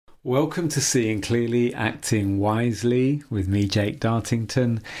Welcome to Seeing Clearly, Acting Wisely with me, Jake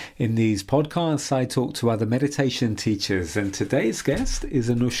Dartington. In these podcasts, I talk to other meditation teachers, and today's guest is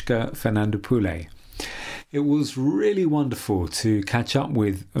Anushka Fernandopulle. It was really wonderful to catch up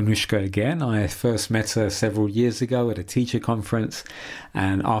with Anushka again. I first met her several years ago at a teacher conference,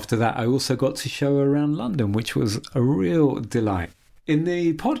 and after that I also got to show her around London, which was a real delight. In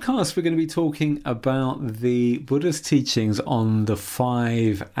the podcast, we're going to be talking about the Buddha's teachings on the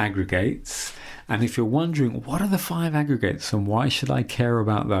 5 aggregates. And if you're wondering, what are the 5 aggregates and why should I care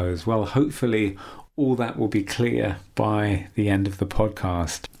about those? Well, hopefully all that will be clear by the end of the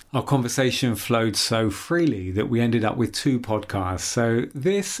podcast. Our conversation flowed so freely that we ended up with 2 podcasts. So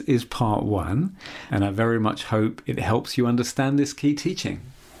this is part 1, and I very much hope it helps you understand this key teaching.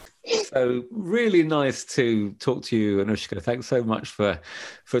 So really nice to talk to you, Anushka. Thanks so much for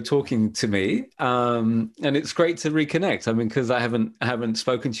talking to me. And it's great to reconnect. I mean, because I haven't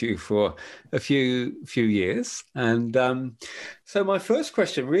spoken to you for a few years. And so my first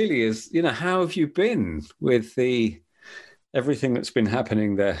question really is, how have you been with everything that's been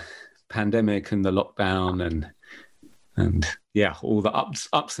happening, the pandemic and the lockdown and yeah, all the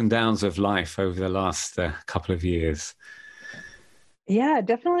ups and downs of life over the last couple of years? Yeah,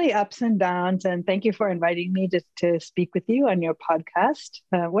 definitely ups and downs. And thank you for inviting me to speak with you on your podcast.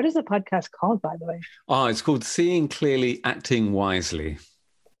 What is the podcast called, by the way? Oh, it's called Seeing Clearly, Acting Wisely.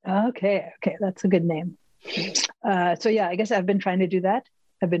 Okay. That's a good name. So yeah, I guess I've been trying to do that.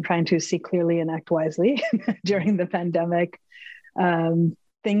 I've been trying to see clearly and act wisely during the pandemic.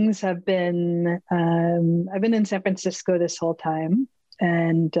 Things have been, I've been in San Francisco this whole time,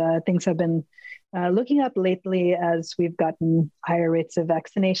 and things have been looking up lately as we've gotten higher rates of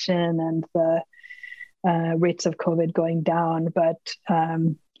vaccination and the rates of COVID going down. But,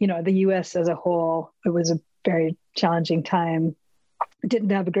 the US as a whole, it was a very challenging time.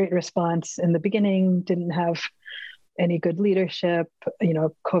 Didn't have a great response in the beginning, didn't have any good leadership.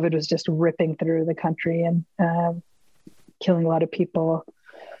 COVID was just ripping through the country and killing a lot of people.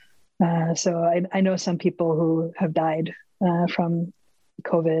 So I know some people who have died from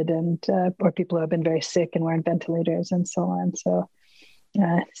COVID and or people who have been very sick and were on ventilators and so on. So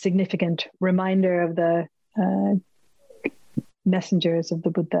significant reminder of the messengers of the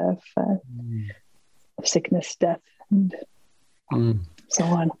Buddha of sickness, death, and so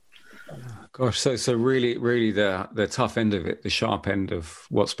on. Gosh, so really the tough end of it, the sharp end of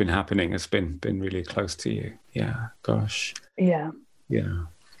what's been happening has been really close to you. Yeah, gosh. Yeah.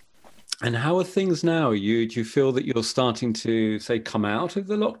 And how are things now? Do you feel that you're starting to, say, come out of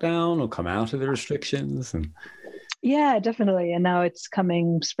the lockdown or come out of the restrictions? Yeah, definitely. And now it's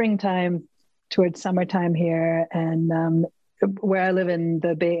coming springtime towards summertime here. And where I live in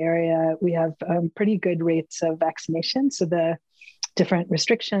the Bay Area, we have pretty good rates of vaccination. So the different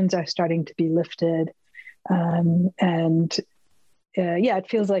restrictions are starting to be lifted. It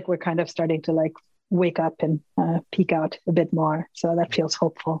feels like we're kind of starting to wake up and peak out a bit more. So that feels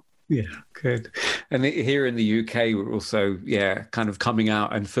hopeful. Yeah, good. And here in the UK, we're also, kind of coming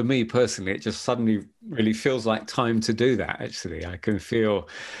out. And for me personally, it just suddenly really feels like time to do that, actually. I can feel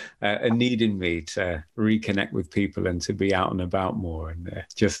a need in me to reconnect with people and to be out and about more, and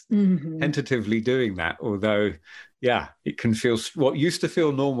just tentatively doing that. Although, it can feel, what used to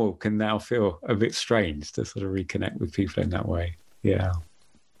feel normal can now feel a bit strange to sort of reconnect with people in that way. Yeah.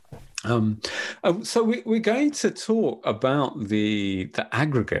 So we're going to talk about the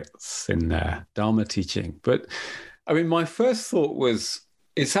aggregates in Dharma teaching, but I mean, my first thought was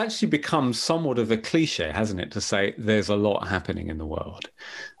it's actually become somewhat of a cliche, hasn't it, to say there's a lot happening in the world,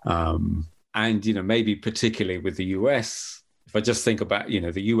 and maybe particularly with the US. If I just think about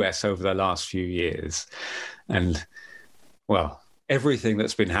the US over the last few years, and everything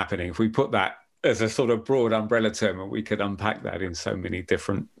that's been happening, if we put that as a sort of broad umbrella term, and we could unpack that in so many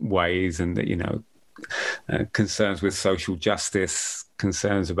different ways, and concerns with social justice,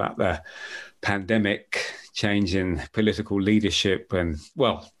 concerns about the pandemic, change in political leadership, and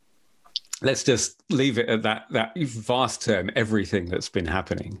let's just leave it at that vast term, everything that's been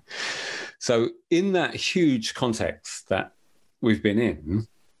happening. So in that huge context that we've been in,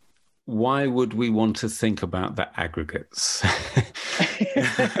 why would we want to think about the aggregates?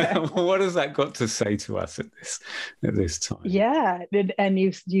 What has that got to say to us at this time? Yeah, and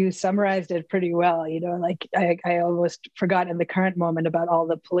you summarized it pretty well. I almost forgot in the current moment about all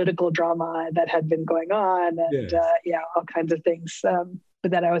the political drama that had been going on, and all kinds of things.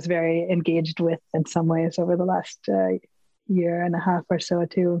 But that I was very engaged with in some ways over the last year and a half or so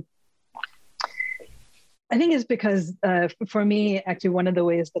too. I think it's because for me, actually, one of the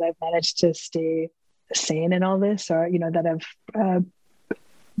ways that I've managed to stay sane in all this, or that I've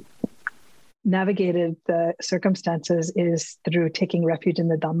navigated the circumstances is through taking refuge in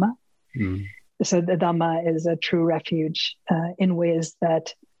the Dhamma. Mm. So the Dhamma is a true refuge in ways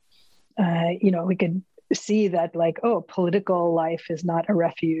that, we could see that like, oh, political life is not a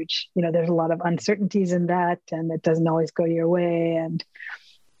refuge. There's a lot of uncertainties in that, and it doesn't always go your way. And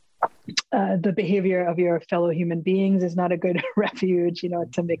the behavior of your fellow human beings is not a good refuge.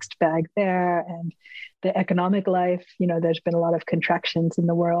 It's a mixed bag there. And the economic life, there's been a lot of contractions in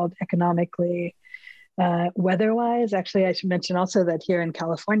the world economically. Weather-wise, actually, I should mention also that here in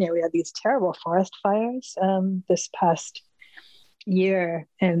California, we had these terrible forest fires this past year,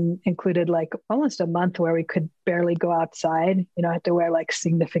 and included like almost a month where we could barely go outside. I had to wear like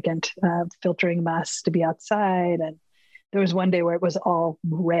significant filtering masks to be outside. And there was one day where it was all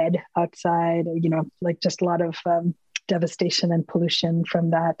red outside, like just a lot of devastation and pollution from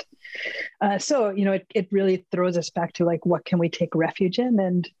that. So, it really throws us back to like, what can we take refuge in?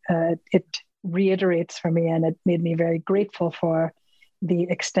 And it reiterates for me, and it made me very grateful for the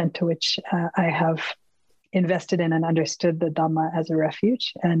extent to which I have invested in and understood the Dhamma as a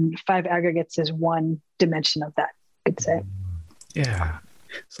refuge. And 5 aggregates is one dimension of that, I could say. Yeah.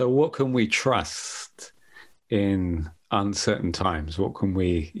 So what can we trust in uncertain times? What can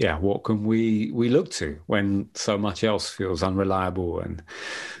we look to when so much else feels unreliable? And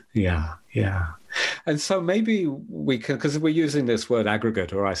and so maybe we can, because we're using this word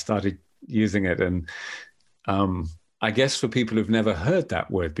aggregate, or I started using it, and I guess for people who've never heard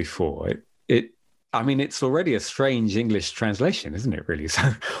that word before, it's already a strange English translation, isn't it, really?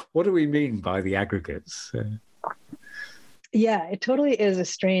 So what do we mean by the aggregates? Yeah, it totally is a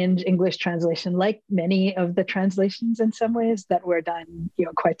strange English translation, like many of the translations in some ways that were done,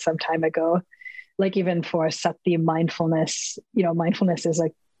 quite some time ago. Like even for sati, mindfulness, mindfulness is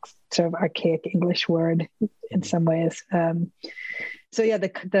like sort of archaic English word in some ways. So yeah, the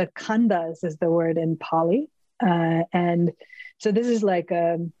khandhas is the word in Pali. And so this is like,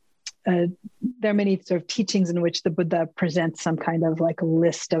 there are many sort of teachings in which the Buddha presents some kind of like a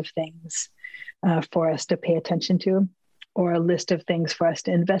list of things for us to pay attention to, or a list of things for us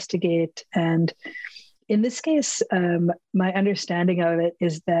to investigate. And in this case, my understanding of it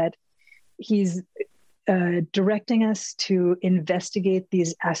is that he's directing us to investigate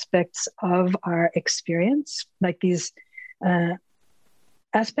these aspects of our experience, like these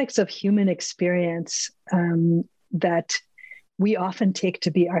aspects of human experience that we often take to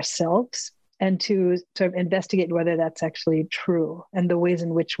be ourselves, and to sort of investigate whether that's actually true, and the ways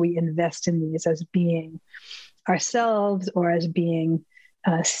in which we invest in these as being ourselves, or as being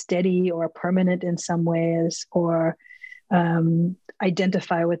steady or permanent in some ways, or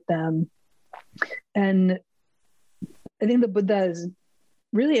identify with them. And I think the Buddha is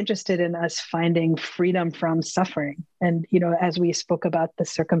really interested in us finding freedom from suffering. And, as we spoke about the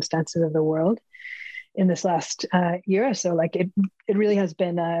circumstances of the world in this last year or so, like it really has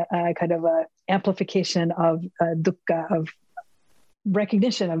been a kind of a amplification of dukkha, of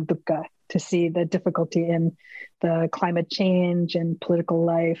recognition of dukkha, to see the difficulty in the climate change and political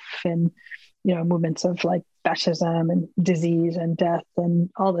life, and movements of like fascism and disease and death and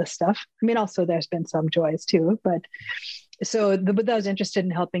all this stuff. I mean, also there's been some joys too, but so the Buddha was interested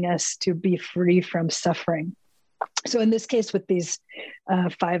in helping us to be free from suffering. So in this case, with these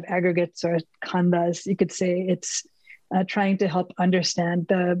 5 aggregates or khandhas, you could say it's trying to help understand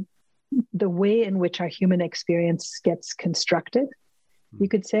the way in which our human experience gets constructed, you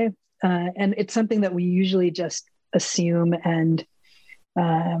could say. And it's something that we usually just assume and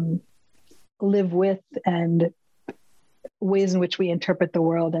live with, and ways in which we interpret the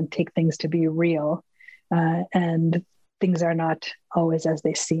world and take things to be real. And things are not always as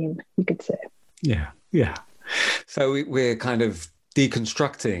they seem, you could say. Yeah. So we're kind of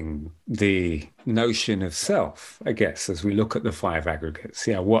deconstructing the notion of self, I guess, as we look at the 5 aggregates.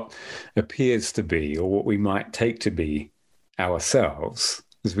 Yeah, what appears to be, or what we might take to be ourselves.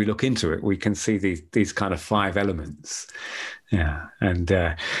 As we look into it, we can see these kind of 5 elements. Yeah,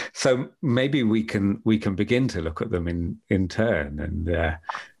 and so maybe we can begin to look at them in turn. And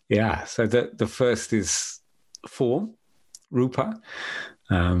so the first is form, rupa.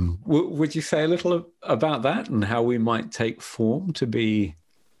 Would you say a little about that, and how we might take form to be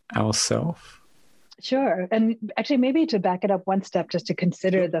ourself? Sure. And actually, maybe to back it up one step, just to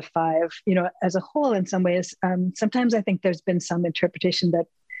consider the 5, as a whole, in some ways, sometimes I think there's been some interpretation that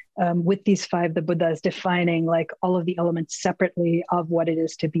with these 5, the Buddha is defining like all of the elements separately of what it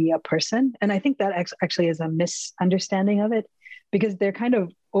is to be a person. And I think that actually is a misunderstanding of it, because they're kind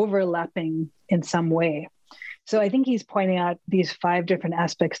of overlapping in some way. So I think he's pointing out these 5 different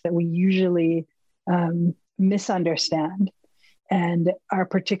aspects that we usually misunderstand. and are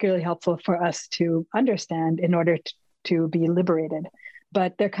particularly helpful for us to understand in order to be liberated.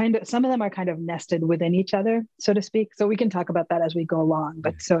 But they're some of them are kind of nested within each other, so to speak. So we can talk about that as we go along.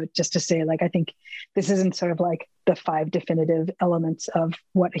 But so just to say, like, I think this isn't sort of like the 5 definitive elements of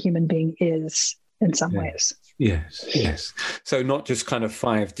what a human being is in some ways. Yes. So not just kind of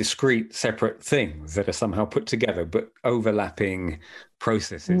 5 discrete, separate things that are somehow put together, but overlapping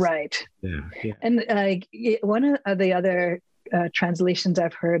processes. Right. Yeah. And one of the other translations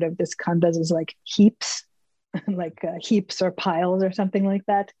I've heard of this khandhas is like heaps. Like heaps or piles or something like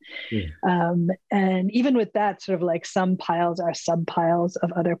that. And even with that, sort of like some piles are sub piles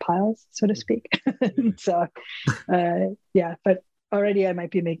of other piles, so to speak. So but already I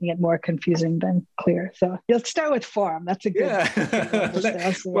might be making it more confusing than clear. So you'll start with form. That's a good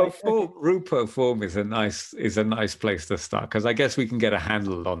form is a nice place to start, because I guess we can get a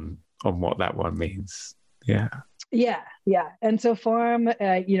handle on what that one means. Yeah. And so form,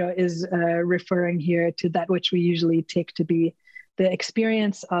 is referring here to that which we usually take to be the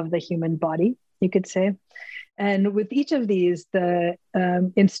experience of the human body, you could say. And with each of these, the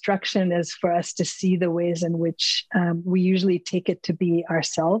instruction is for us to see the ways in which we usually take it to be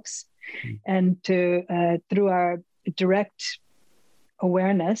ourselves, and to, through our direct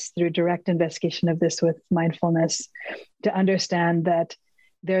awareness, through direct investigation of this with mindfulness, to understand that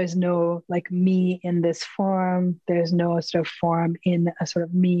there is no like me in this form. There's no sort of form in a sort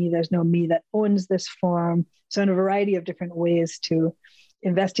of me. There's no me that owns this form. So in a variety of different ways to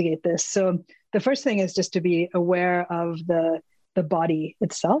investigate this. So the first thing is just to be aware of the body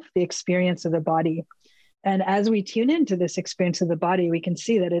itself, the experience of the body. And as we tune into this experience of the body, we can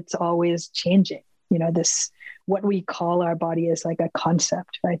see that it's always changing. This, what we call our body is like a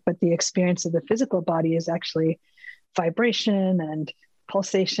concept, right? But the experience of the physical body is actually vibration and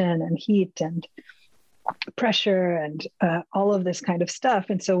pulsation and heat and pressure and all of this kind of stuff.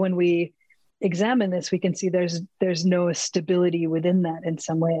 And so when we examine this, we can see there's no stability within that in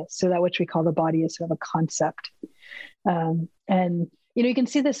some ways. So that which we call the body is sort of a concept. And you can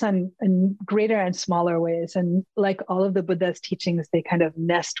see this in greater and smaller ways. And like all of the Buddha's teachings, they kind of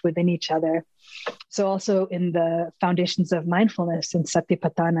nest within each other. So also in the foundations of mindfulness in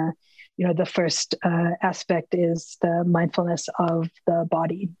Satipatthana, the first aspect is the mindfulness of the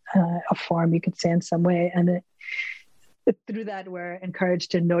body, a form, you could say, in some way. And through that, we're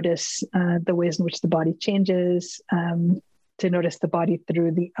encouraged to notice the ways in which the body changes, to notice the body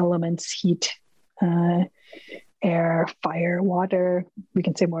through the elements, heat, air, fire, water. We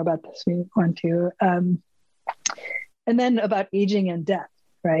can say more about this if we want to. And then about aging and death.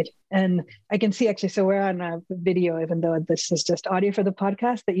 Right. And I can see actually, so we're on a video, even though this is just audio for the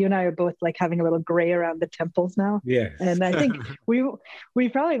podcast, that you and I are both like having a little gray around the temples now. Yeah. And I think we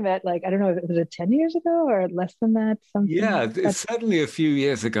probably met like, I don't know, was it 10 years ago or less than that? Something. Yeah, it's certainly a few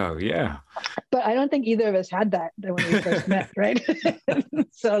years ago. Yeah. But I don't think either of us had that when we first met. Right.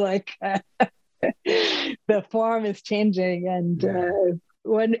 So like the form is changing and,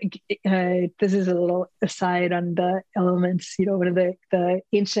 this is a little aside on the elements, one of the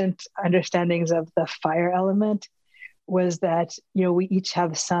ancient understandings of the fire element was that, we each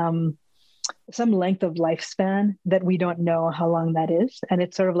have some length of lifespan that we don't know how long that is. And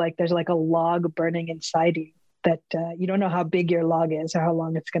it's sort of like, there's like a log burning inside you that you don't know how big your log is or how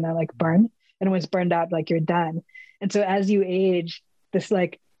long it's going to like burn. And when it's burned out, like you're done. And so as you age, this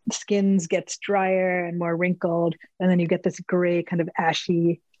like skins gets drier and more wrinkled, and then you get this gray kind of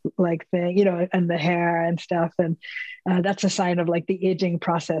ashy like thing, and the hair and stuff, and that's a sign of like the aging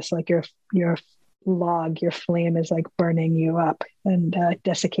process. Like your log, your flame is like burning you up and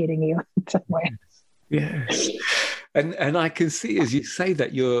desiccating you in some way. Yes. And I can see as you say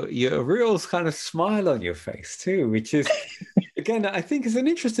that your real kind of smile on your face too, which is again I think is an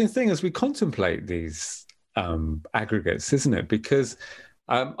interesting thing as we contemplate these aggregates, isn't it? Because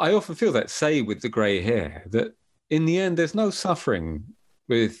I often feel that, say, with the grey hair, that in the end, there's no suffering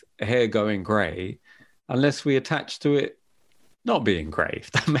with hair going grey unless we attach to it not being grey,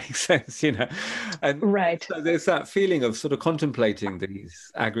 if that makes sense, And right. So there's that feeling of sort of contemplating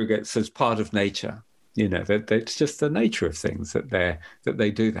these aggregates as part of nature, that it's just the nature of things that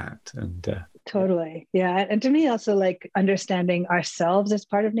they do that. And totally. Yeah. And to me also like understanding ourselves as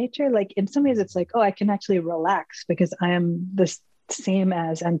part of nature, like in some ways it's like, oh, I can actually relax because I am this same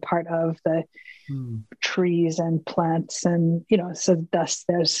as and part of the trees and plants, and so thus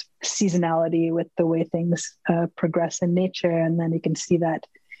there's seasonality with the way things progress in nature, and then you can see that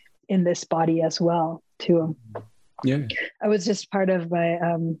in this body as well too. Yeah, I was just part of my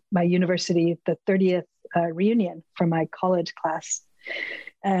my university, the 30th reunion for my college class,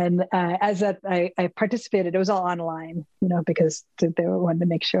 And I participated. It was all online, because they wanted to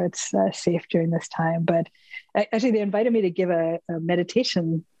make sure it's safe during this time. But actually, they invited me to give a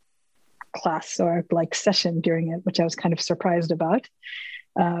meditation class or like session during it, which I was kind of surprised about.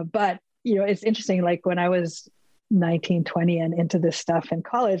 But it's interesting. Like when I was 19, 20 and into this stuff in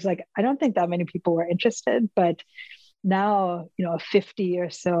college, like I don't think that many people were interested. But now, 50 or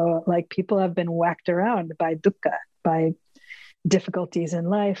so, like people have been whacked around by dukkha, by difficulties in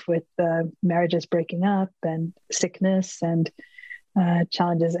life with marriages breaking up and sickness and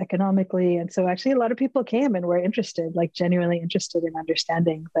challenges economically. And so actually a lot of people came and were interested, like genuinely interested in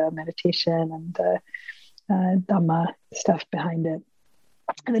understanding the meditation and the Dhamma stuff behind it.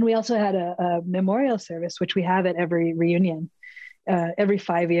 And then we also had a memorial service, which we have at every reunion. Every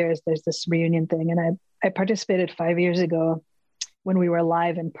 5 years, there's this reunion thing. And I participated 5 years ago when we were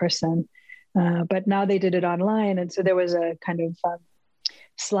live in person. But now they did it online. And so there was a kind of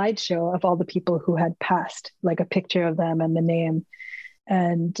slideshow of all the people who had passed, like a picture of them and the name.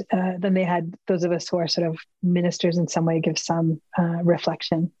 And then they had those of us who are sort of ministers in some way give some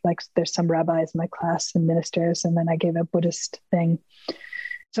reflection. Like there's some rabbis in my class and ministers, and then I gave a Buddhist thing.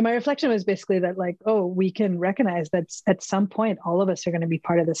 So my reflection was basically that like, oh, we can recognize that at some point, all of us are going to be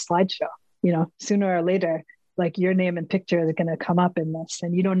part of this slideshow, sooner or later. Like your name and picture is going to come up in this,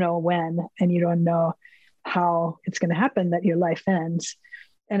 and you don't know when, and you don't know how it's going to happen that your life ends.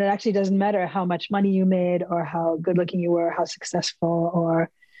 And it actually doesn't matter how much money you made or how good looking you were, how successful or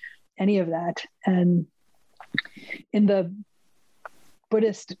any of that. And in the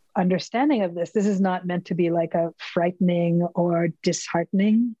Buddhist understanding of this is not meant to be like a frightening or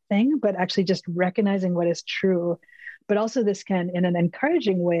disheartening thing, but actually just recognizing what is true. But also this can, in an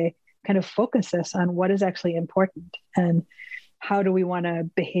encouraging way, kind of focus us on what is actually important and how do we want to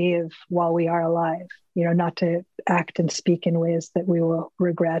behave while we are alive, not to act and speak in ways that we will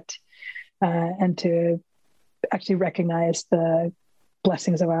regret, and to actually recognize the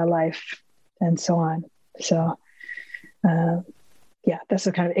blessings of our life and so on. So, that's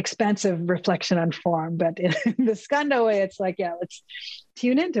a kind of expansive reflection on form, but in the skanda way, it's like, let's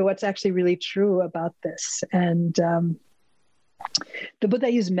tune into what's actually really true about this. And the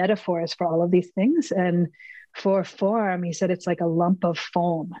Buddha used metaphors for all of these things. And for form, he said it's like a lump of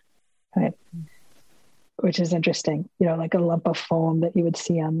foam, right? Which is interesting, like a lump of foam that you would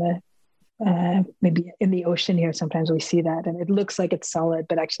see on the, maybe in the ocean here, sometimes we see that. And it looks like it's solid,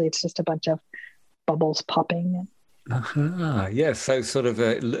 but actually it's just a bunch of bubbles popping. Yes, so sort of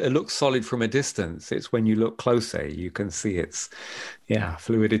it looks solid from a distance. It's when you look closer, you can see its,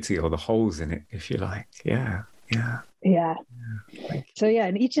 fluidity or the holes in it, if you like. Yeah. So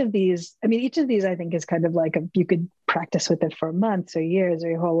and each of these, I think is kind of like you could practice with it for months or years or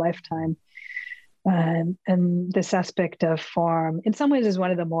your whole lifetime. And this aspect of form, in some ways, is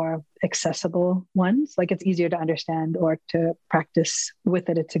one of the more accessible ones. Like it's easier to understand or to practice with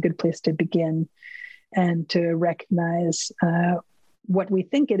it. It's a good place to begin and to recognize what we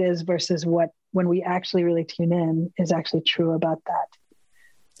think it is versus what, when we actually really tune in, is actually true about that.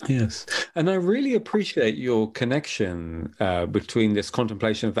 Yes. And I really appreciate your connection between this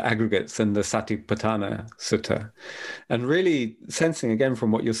contemplation of aggregates and the Satipatthana Sutta, and really sensing again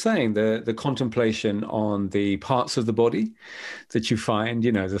from what you're saying, the contemplation on the parts of the body that you find,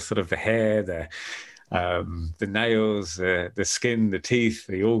 the sort of the hair, the nails, the skin, the teeth,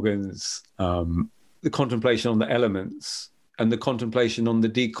 the organs, the contemplation on the elements, and the contemplation on the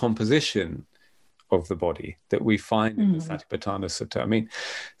decomposition of the body that we find in the Satipatthana Sutta. I mean,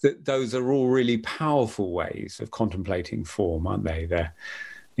 those are all really powerful ways of contemplating form, aren't they?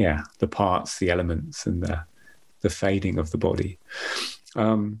 The parts, the elements, and the fading of the body.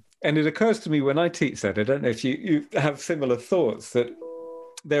 And it occurs to me when I teach that, I don't know if you have similar thoughts, that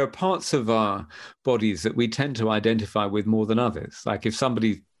there are parts of our bodies that we tend to identify with more than others. Like if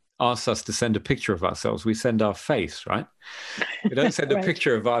somebody asks us to send a picture of ourselves, we send our face, right? We don't send a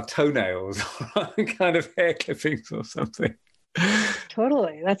picture of our toenails or kind of hair clippings or something.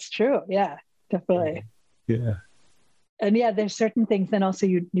 Totally. That's true. Yeah, definitely. Yeah. And there's certain things then also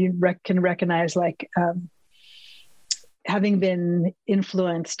you can recognize, like having been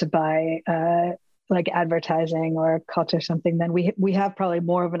influenced by like advertising or culture or something, then we have probably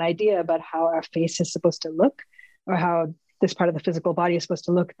more of an idea about how our face is supposed to look or how this part of the physical body is supposed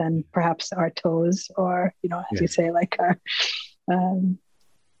to look than perhaps our toes or, as you say, like our,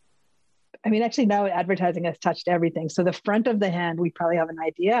 actually now advertising has touched everything. So the front of the hand, we probably have an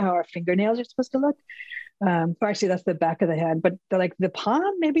idea how our fingernails are supposed to look. Or actually that's the back of the hand, but the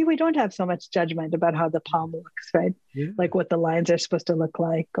palm, maybe we don't have so much judgment about how the palm looks, right? Yeah. Like what the lines are supposed to look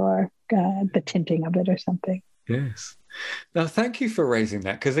like or the tinting of it or something. Yes. Now, thank you for raising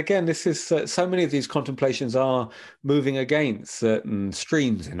that, because again, this is so many of these contemplations are moving against certain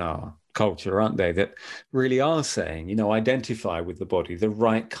streams in our culture, aren't they? That really are saying, identify with the body, the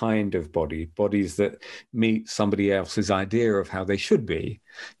right kind of body, bodies that meet somebody else's idea of how they should be.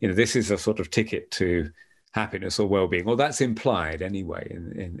 This is a sort of ticket to happiness or well-being, or that's implied anyway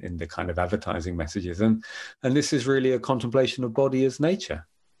in the kind of advertising messages. And this is really a contemplation of body as nature.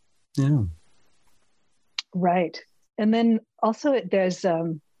 Yeah. Right. And then also there's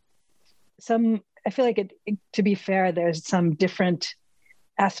some, I feel like to be fair, there's some different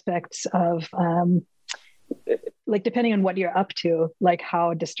aspects of like, depending on what you're up to, like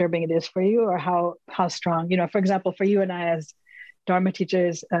how disturbing it is for you or how strong, for example, for you and I as Dharma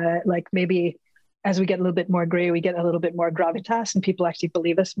teachers, like maybe as we get a little bit more gray, we get a little bit more gravitas and people actually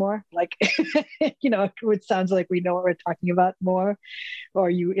believe us more. Like, it sounds like we know what we're talking about more,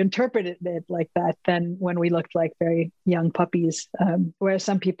 or you interpreted it like that than when we looked like very young puppies. Whereas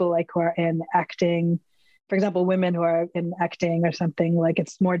some people like who are in acting, for example, women who are in acting or something, like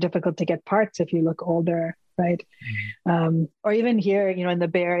it's more difficult to get parts if you look older, right? Or even here, in the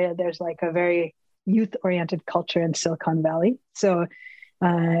Bay Area, there's like a very youth-oriented culture in Silicon Valley. So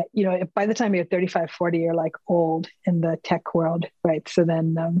by the time you're 35, 40, you're like old in the tech world, right? So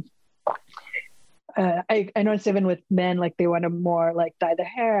then I noticed even with men, like they want to more like dye their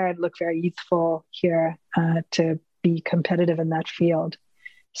hair and look very youthful here to be competitive in that field.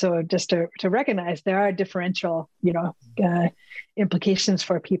 So just to recognize there are differential, implications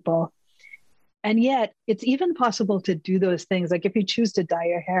for people. And yet it's even possible to do those things. Like if you choose to dye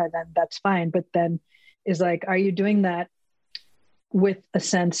your hair, then that's fine. But then is like, are you doing that with a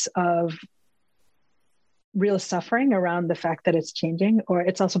sense of real suffering around the fact that it's changing? Or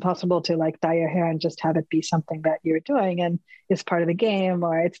it's also possible to like dye your hair and just have it be something that you're doing and is part of the game,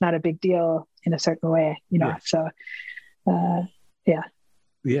 or it's not a big deal in a certain way, Yeah. So, yeah.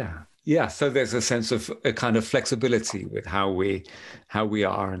 Yeah. So there's a sense of a kind of flexibility with how we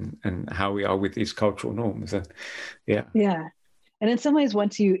are and how we are with these cultural norms. And yeah. And in some ways,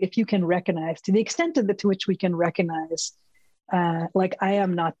 if you can recognize, to the extent to which we can recognize, like I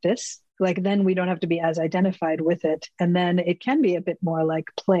am not this, like then we don't have to be as identified with it. And then it can be a bit more like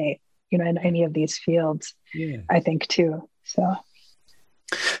play, in any of these fields, I think too. So.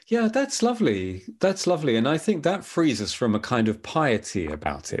 Yeah, that's lovely. That's lovely. And I think that frees us from a kind of piety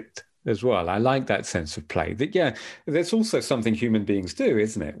about it as well. I like that sense of play. That, there's also something human beings do,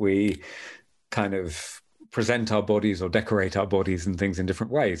 isn't it? We kind of present our bodies or decorate our bodies and things in different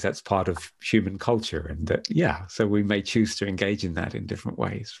ways. That's part of human culture. And that, so we may choose to engage in that in different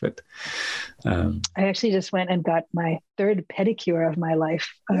ways. But I actually just went and got my third pedicure of my life.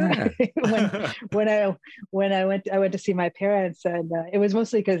 When I went to see my parents, and it was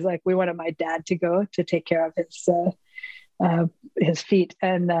mostly because like we wanted my dad to go to take care of his feet.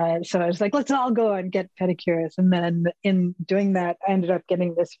 And so I was like, let's all go and get pedicures. And then in doing that, I ended up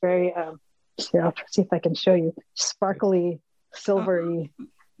getting this very, here, I'll see if I can show you, sparkly, silvery.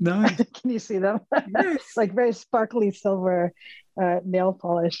 Nice. Can you see them? Yes. Like very sparkly silver nail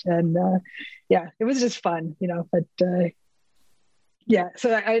polish. And it was just fun, but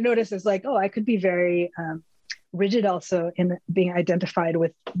so I noticed it's like, I could be very rigid also in being identified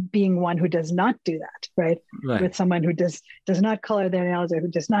with being one who does not do that, right? With someone who does not color their nails or who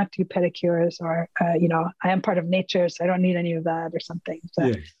does not do pedicures, or I am part of nature, so I don't need any of that or something.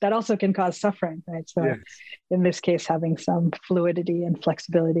 So that also can cause suffering, right? So in this case, having some fluidity and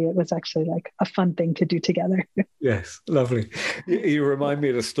flexibility, it was actually like a fun thing to do together. Yes, lovely. You remind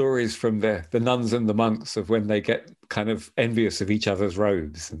me of the stories from the nuns and the monks of when they get kind of envious of each other's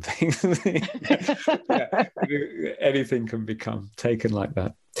robes and things. Anything can become taken like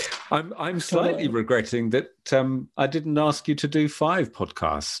that. I'm slightly regretting that I didn't ask you to do 5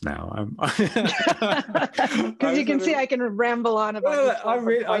 podcasts now. Because you can see I can ramble on about this. I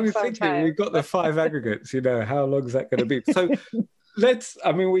was thinking we've got the 5 aggregates. How long is that going to be? So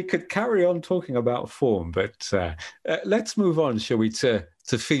we could carry on talking about form, but let's move on, shall we, to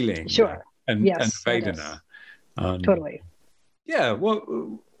feeling? Sure. And Vedana. Totally. Yeah.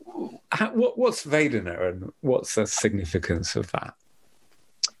 What's Vedana and what's the significance of that?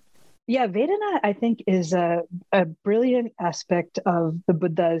 Yeah, Vedana, I think, is a brilliant aspect of the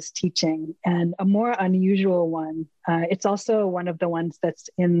Buddha's teaching, and a more unusual one. It's also one of the ones that's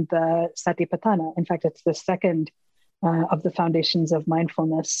in the Satipatthana. In fact, it's the second of the foundations of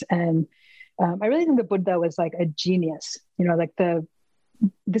mindfulness. And I really think the Buddha was like a genius.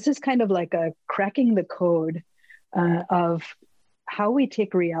 This is kind of like a cracking the code of how we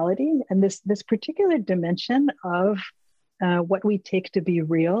take reality, and this particular dimension of what we take to be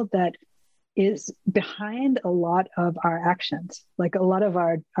real that is behind a lot of our actions. Like a lot of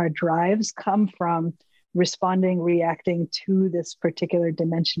our drives come from responding, reacting to this particular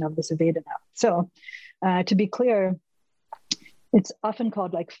dimension of this Vedana. So to be clear, it's often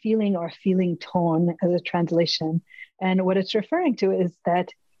called like feeling or feeling tone as a translation. And what it's referring to is that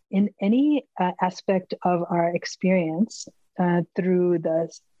in any aspect of our experience, through the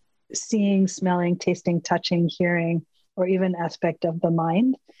seeing, smelling, tasting, touching, hearing, or even aspect of the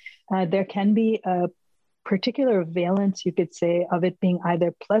mind, there can be a particular valence, you could say, of it being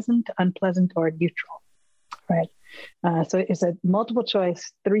either pleasant, unpleasant, or neutral, right? So it's a multiple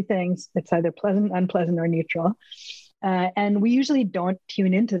choice, 3 things. It's either pleasant, unpleasant, or neutral. And we usually don't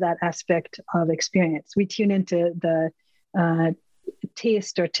tune into that aspect of experience. We tune into the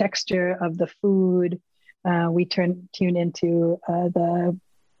taste or texture of the food. We tune into the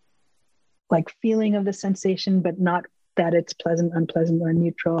like feeling of the sensation, but not that it's pleasant, unpleasant, or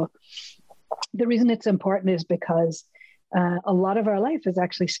neutral. The reason it's important is because a lot of our life is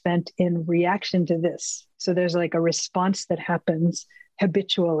actually spent in reaction to this. So there's like a response that happens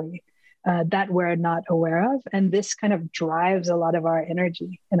habitually that we're not aware of. And this kind of drives a lot of our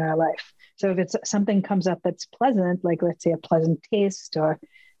energy in our life. So if it's something comes up that's pleasant, like let's say a pleasant taste or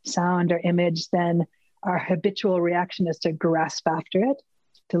sound or image, then our habitual reaction is to grasp after it,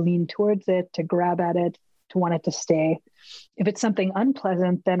 to lean towards it, to grab at it, to want it to stay. If it's something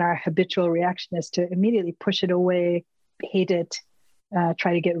unpleasant, then our habitual reaction is to immediately push it away, hate it,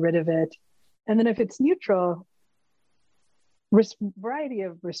 try to get rid of it. And then if it's neutral, variety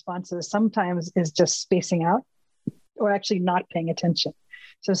of responses sometimes is just spacing out or actually not paying attention.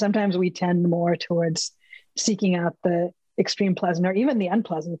 So sometimes we tend more towards seeking out the extreme pleasant or even the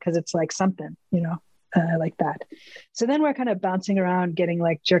unpleasant because it's like something, like that. So then we're kind of bouncing around, getting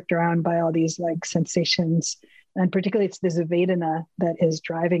like jerked around by all these like sensations. And particularly it's this Vedana that is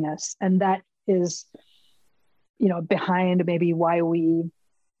driving us. And that is, behind maybe why we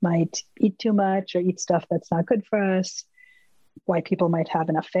might eat too much or eat stuff that's not good for us, why people might have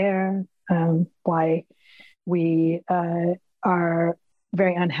an affair, why we are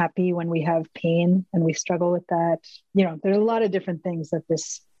very unhappy when we have pain and we struggle with that. There's a lot of different things that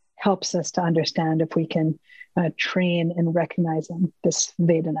this helps us to understand if we can train in recognizing this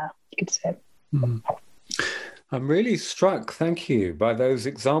Vedana, you could say. Mm. I'm really struck, thank you, by those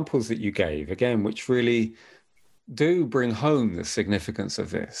examples that you gave, again, which really do bring home the significance of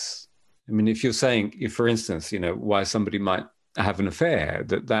this. I mean, if you're saying, for instance, why somebody might have an affair,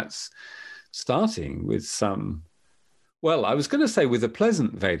 that's starting with some, well, I was going to say with a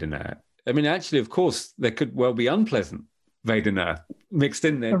pleasant Vedana. I mean, actually, of course, there could well be unpleasant Vedana mixed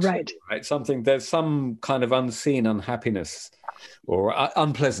in there, right? Too, right? There's some kind of unseen unhappiness or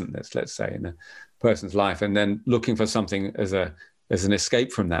unpleasantness, let's say, in a person's life, and then looking for something as an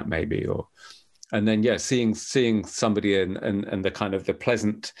escape from that, maybe, and then seeing somebody and the kind of the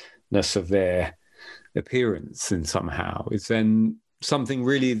pleasantness of their appearance in somehow is then something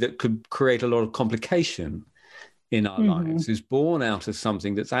really that could create a lot of complication in our lives, is born out of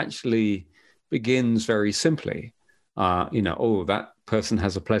something that's actually begins very simply. That person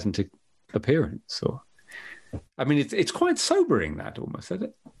has a pleasant appearance. Or, I mean, it's quite sobering, that almost, isn't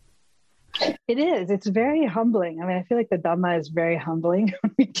it? It is. It's very humbling. I mean, I feel like the Dhamma is very humbling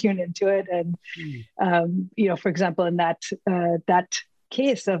when we tune into it. And, for example, in that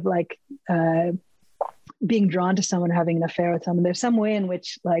case of like being drawn to someone, having an affair with someone, there's some way in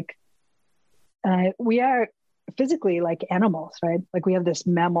which like we are physically like animals, right? Like we have this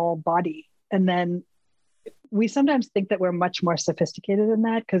mammal body. And then we sometimes think that we're much more sophisticated than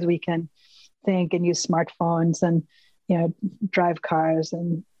that because we can think and use smartphones and, drive cars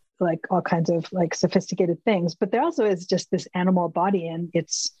and like all kinds of like sophisticated things. But there also is just this animal body and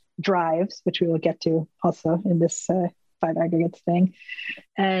its drives, which we will get to also in this 5 aggregates thing.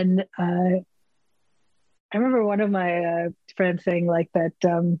 And I remember one of my friends saying like that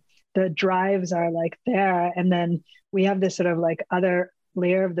the drives are like there. And then we have this sort of like other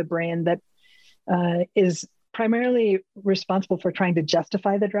layer of the brain that is primarily responsible for trying to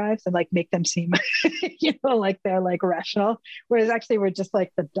justify the drives and like make them seem, like they're like rational. Whereas actually we're just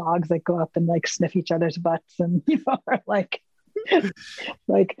like the dogs that go up and like sniff each other's butts and, are like,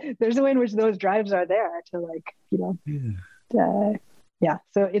 like there's a way in which those drives are there to like,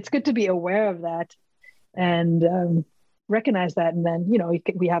 So it's good to be aware of that and recognize that. And then,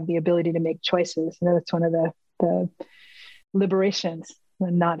 we have the ability to make choices. That's one of the liberations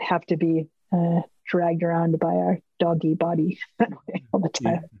and not have to be dragged around by our doggy body that way all the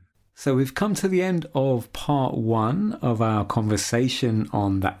time. So we've come to the end of part 1 of our conversation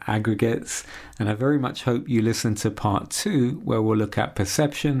on the aggregates, and I very much hope you listen to part 2, where we'll look at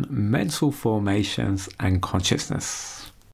perception, mental formations, and consciousness.